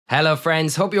Hello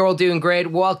friends, hope you're all doing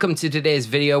great. Welcome to today's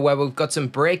video where we've got some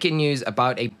breaking news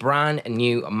about a brand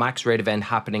new max raid event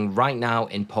happening right now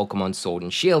in Pokemon Sword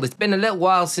and Shield. It's been a little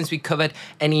while since we covered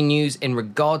any news in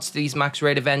regards to these max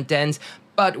raid event dens,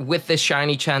 but with the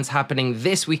shiny chance happening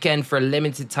this weekend for a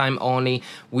limited time only,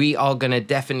 we are going to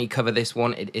definitely cover this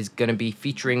one. It is going to be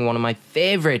featuring one of my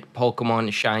favorite Pokemon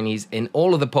shinies in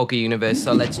all of the Poke universe.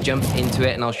 So let's jump into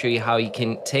it and I'll show you how you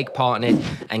can take part in it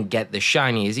and get the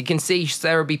shiny. As you can see,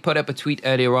 Cerebi put up a tweet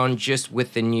earlier on just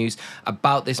with the news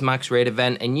about this max raid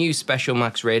event. A new special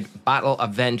max raid battle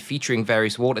event featuring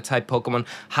various water type Pokemon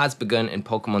has begun in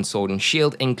Pokemon Sword and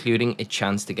Shield, including a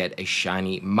chance to get a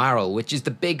shiny Marill, which is the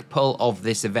big pull of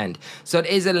this event. So it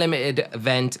is a limited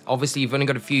event. Obviously you've only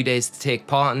got a few days to take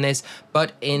part in this,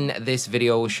 but in this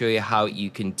video we'll show you how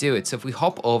you can do it. So if we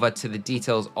hop over to the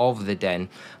details of the den,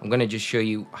 I'm going to just show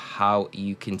you how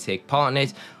you can take part in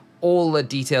it, all the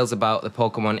details about the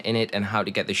Pokemon in it and how to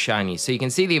get the shiny. So you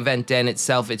can see the event den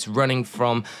itself. It's running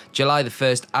from July the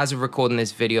 1st as of recording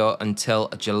this video until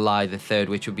July the 3rd,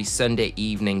 which will be Sunday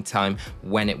evening time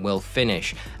when it will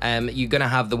finish. You're going to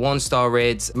have the 1-star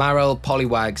raids, Marill,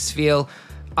 Poliwag, Spheal.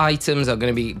 Items are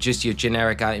going to be just your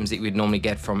generic items that you would normally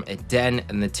get from a den,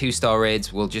 and the 2-star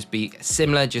raids will just be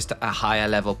similar, just a higher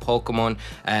level Pokemon.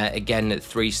 Again, the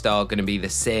 3-star going to be the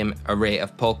same array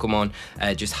of Pokemon,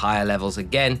 just higher levels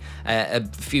again. A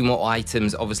few more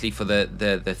items obviously for the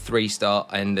 3-star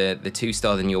and the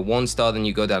 2-star than your 1-star. Then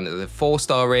you go down to the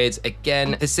 4-star raids,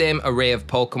 again the same array of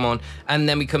Pokemon, and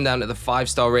then we come down to the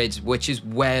 5-star raids, which is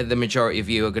where the majority of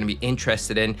you are going to be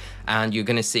interested in. And you're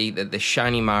going to see that the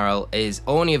shiny Marill is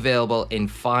only available in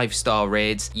 5-star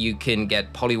raids. You can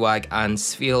get Poliwag and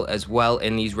Spheal as well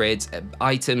in these raids.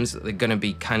 Items, they're going to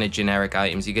be kind of generic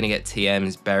items. You're going to get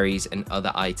TMs, berries, and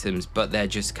other items, but they're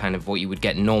just kind of what you would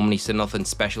get normally, so nothing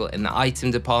special in the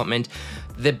item department.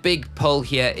 The big pull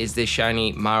here is this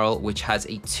shiny Marill, which has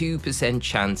a 2%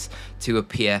 chance to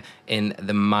appear in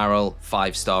the Marill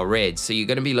 5-star raids. So you're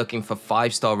going to be looking for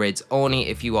 5-star raids only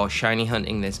if you are shiny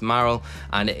hunting this Marill,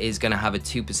 and it is going to have a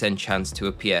 2% chance to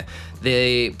appear.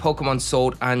 The Pokemon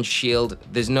Sword and Shield,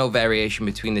 there's no variation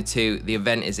between the two. The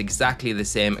event is exactly the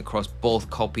same across both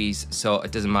copies, so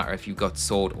it doesn't matter if you've got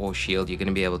Sword or Shield, you're going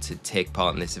to be able to take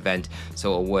part in this event,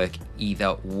 so it'll work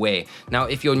either way. Now,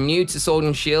 if you're new to Sword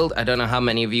and Shield, I don't know how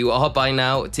many of you are by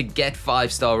now, to get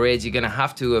 5-star raids, you're going to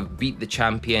have to have beat the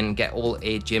champion, get all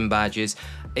 8 gym badges.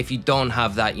 If you don't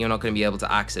have that, you're not going to be able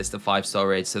to access the 5-star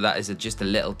raids, so that is just a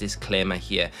little disclaimer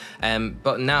here.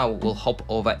 But now we'll hop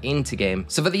over into game.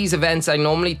 So for these events, I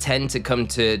normally tend to come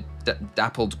to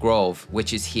Dappled Grove,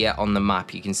 which is here on the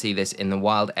map. You can see this in the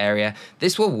wild area.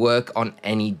 This will work on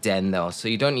any den though, so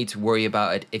you don't need to worry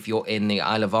about it if you're in the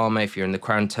Isle of Armor, if you're in the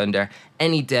Crown Tundra.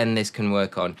 Any den this can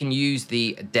work on. You can use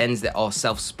the dens that are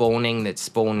self-spawning, that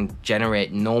spawn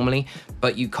generate normally,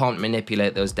 but you can't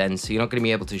manipulate those dens, so you're not going to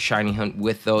be able to shiny hunt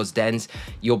with those dens.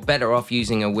 You're better off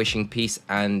using a wishing piece,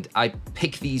 and I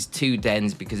pick these 2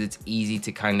 dens because it's easy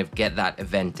to kind of get that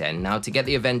event den. Now, to get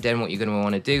the event den, what you're going to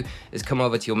want to do is come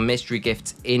over to your mystery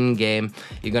gifts in game.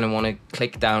 You're going to want to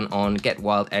click down on Get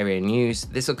Wild Area News.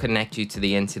 This will connect you to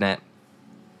the internet,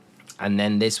 and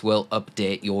then this will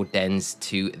update your dens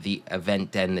to the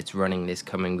event den that's running this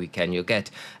coming weekend. You'll get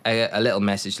a little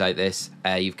message like this.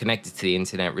 You've connected to the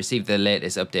internet, received the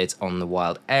latest updates on the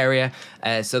wild area.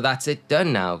 So that's it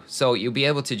done now. So you'll be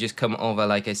able to just come over,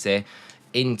 like I say,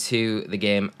 into the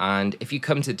game, and if you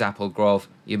come to Dappled Grove,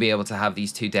 you'll be able to have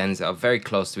these 2 dens that are very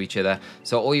close to each other.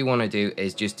 So all you want to do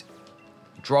is just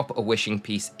drop a wishing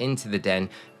piece into the den.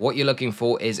 What you're looking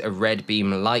for is a red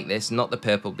beam like this, not the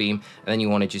purple beam, and then you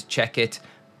want to just check it.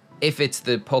 If it's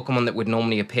the Pokemon that would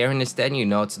normally appear in this den, you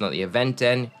know it's not the event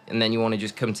den, and then you want to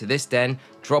just come to this den,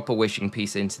 drop a wishing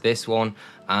piece into this one,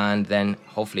 and then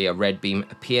hopefully a red beam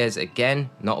appears again,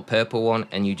 not a purple one,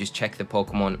 and you just check the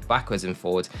Pokemon backwards and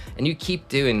forwards, and you keep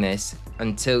doing this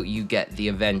until you get the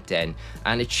event den,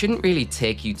 and it shouldn't really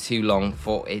take you too long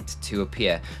for it to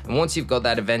appear. And once you've got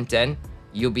that event den,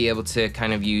 you'll be able to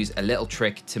kind of use a little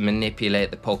trick to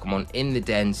manipulate the Pokemon in the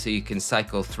den, so you can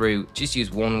cycle through. Just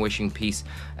use 1 wishing piece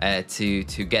to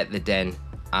get the den,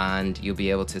 and you'll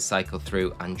be able to cycle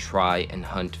through and try and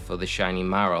hunt for the shiny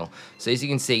Marill. So as you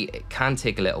can see, it can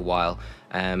take a little while,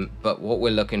 but what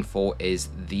we're looking for is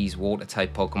these water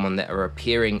type Pokemon that are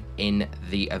appearing in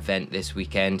the event this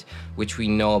weekend, which we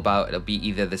know about. It'll be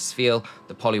either the Spheal,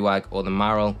 the Poliwag, or the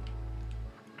Marill.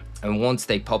 And once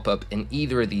they pop up in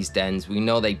either of these dens, we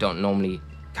know they don't normally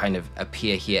kind of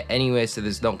appear here anyway, so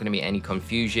there's not going to be any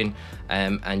confusion,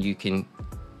 and you can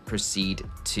proceed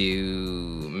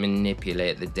to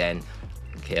manipulate the den.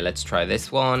 Okay, let's try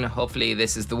this one. Hopefully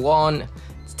this is the one.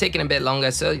 It's taking a bit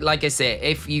longer. So like I say,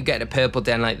 if you get a purple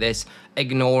den like this,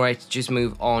 ignore it, just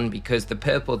move on, because the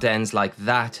purple dens like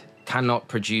that cannot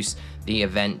produce the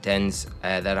event dens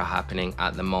that are happening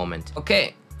at the moment.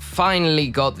 Okay, finally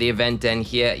got the event den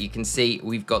here. You can see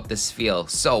we've got the sphere.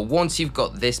 So once you've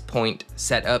got this point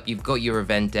set up, you've got your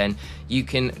event den, you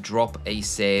can drop a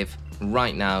save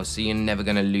right now, so you're never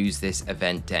going to lose this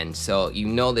event den. So you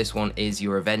know this one is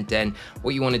your event den.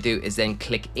 What you want to do is then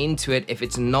click into it. If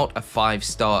it's not a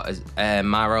 5-star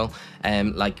Marill,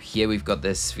 like here we've got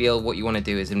this sphere, what you want to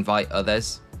do is invite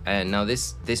others. Now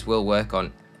this will work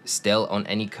on still on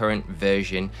any current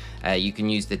version. You can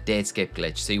use the date skip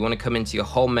glitch. So you want to come into your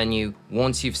home menu.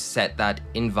 Once you've set that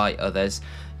invite others,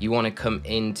 you want to come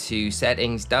into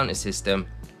settings, down to system,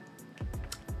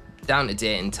 down to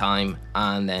date and time,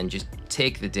 and then just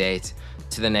take the date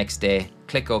to the next day.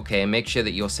 Click OK. Make sure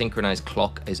that your synchronized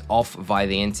clock is off via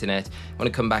the internet. You want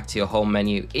to come back to your home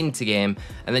menu, into game,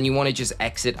 and then you want to just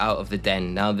exit out of the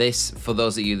den. Now this, for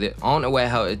those of you that aren't aware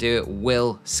how to do it,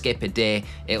 will skip a day.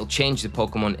 It'll change the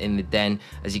Pokemon in the den.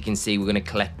 As you can see, we're going to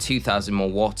collect 2,000 more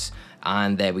watts.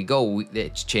 And there we go,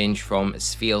 it's changed from a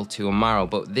sphere to a Marill,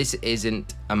 but this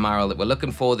isn't a Marill that we're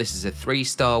looking for. This is a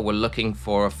 3-star, we're looking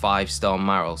for a 5-star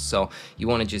Marill. So you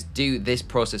want to just do this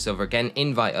process over again,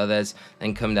 invite others,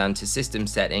 then come down to system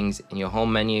settings in your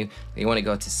home menu. You want to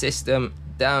go to system,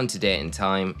 down to date and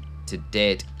time, to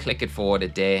date, click it forward a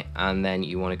day, and then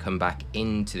you want to come back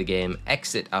into the game,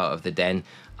 exit out of the den,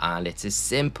 and it's as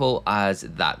simple as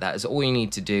that. That is all you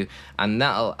need to do, and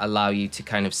that'll allow you to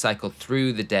kind of cycle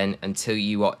through the den until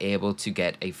you are able to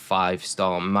get a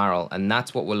 5-star Marill, and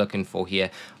that's what we're looking for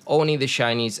here. Only the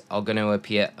shinies are going to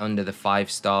appear under the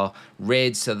 5-star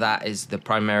raid, so that is the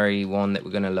primary one that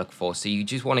we're going to look for. So you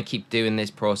just want to keep doing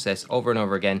this process over and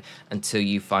over again until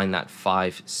you find that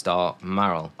 5-star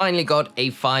Marill. Finally got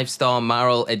a 5-star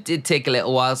Marill. It did take a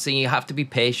little while, so you have to be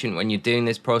patient when you're doing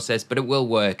this process, but it will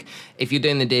work. If you're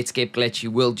doing the datescape glitch,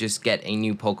 you will just get a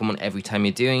new Pokemon every time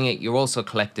you're doing it. You're also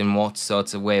collecting watts, so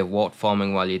it's a way of watt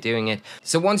farming while you're doing it.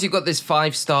 So once you've got this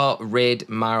 5-star raid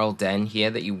Marill den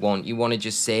here that you want to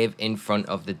just save in front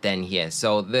of the den here.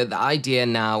 So the idea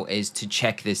now is to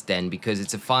check this den because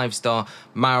it's a 5-star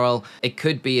Marill. It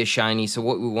could be a shiny, so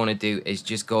what we want to do is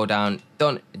just go down.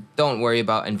 Don't worry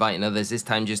about inviting others this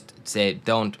time. Just say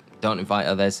don't invite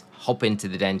others. Hop into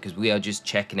the den because we are just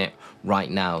checking it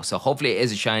right now. So hopefully it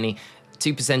is a shiny.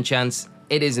 2% chance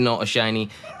it is not a shiny.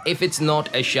 If it's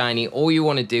not a shiny, all you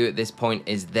want to do at this point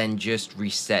is then just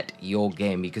reset your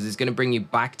game, because it's going to bring you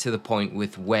back to the point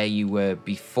with where you were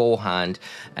beforehand,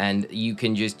 and you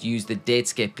can just use the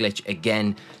datescape glitch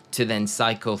again to then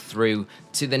cycle through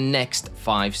to the next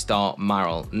 5-star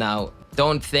Marill. Now,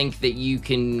 don't think that you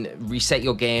can reset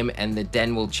your game and the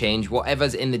den will change.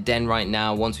 Whatever's in the den right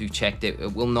now, once we've checked it,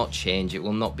 it will not change. It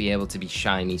will not be able to be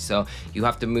shiny. So you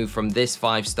have to move from this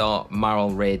 5-star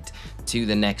Marill raid to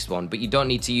the next one. But you don't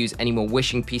need to use any more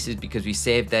wishing pieces because we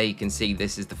saved there. You can see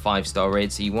this is the 5-star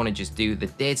raid. So you want to just do the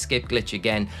datescape glitch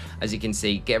again. As you can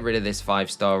see, get rid of this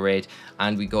 5-star raid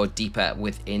and we go deeper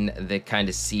within the kind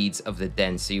of seeds of the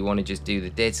den. So you want to just do the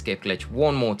datescape glitch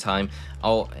one more time,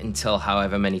 or until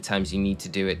however many times you need to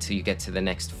do it till you get to the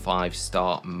next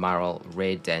 5-star Marill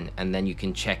raid den, and then you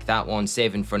can check that one,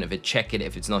 save in front of it, check it.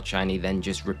 If it's not shiny, then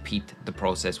just repeat the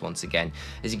process once again.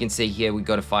 As you can see here, we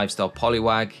got a 5-star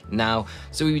Poliwag now,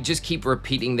 so we just keep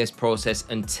repeating this process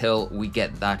until we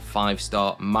get that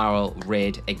 5-star Marill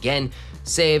raid again.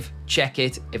 Save, check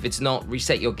it. If it's not,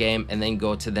 reset your game and then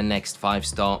go to the next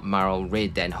 5-star Marill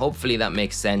raid den. Hopefully that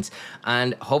makes sense,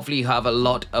 and hopefully you have a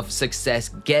lot of success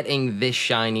getting this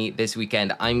shiny this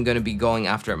weekend. I'm going to be going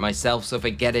after it myself, so if I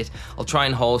get it, I'll try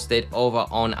and host it over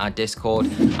on our Discord,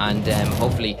 and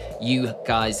hopefully you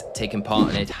guys taking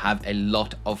part in it have a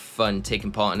lot of fun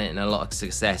taking part in it and a lot of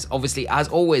success. Obviously, as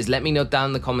always, let me know down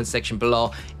in the comment section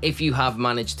below if you have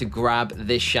managed to grab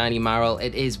this shiny Marill.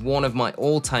 It is one of my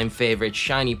all-time favorite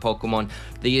shiny Pokemon.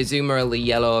 The Azumarill, the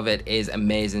yellow of it, is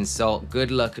amazing. So good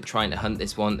luck trying to hunt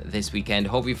this one this weekend.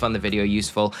 Hope you found the video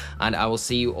useful, and I will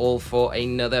see you all for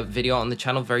another video on the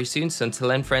channel very soon. So until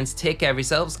then, friends, take care of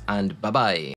yourselves and bye bye.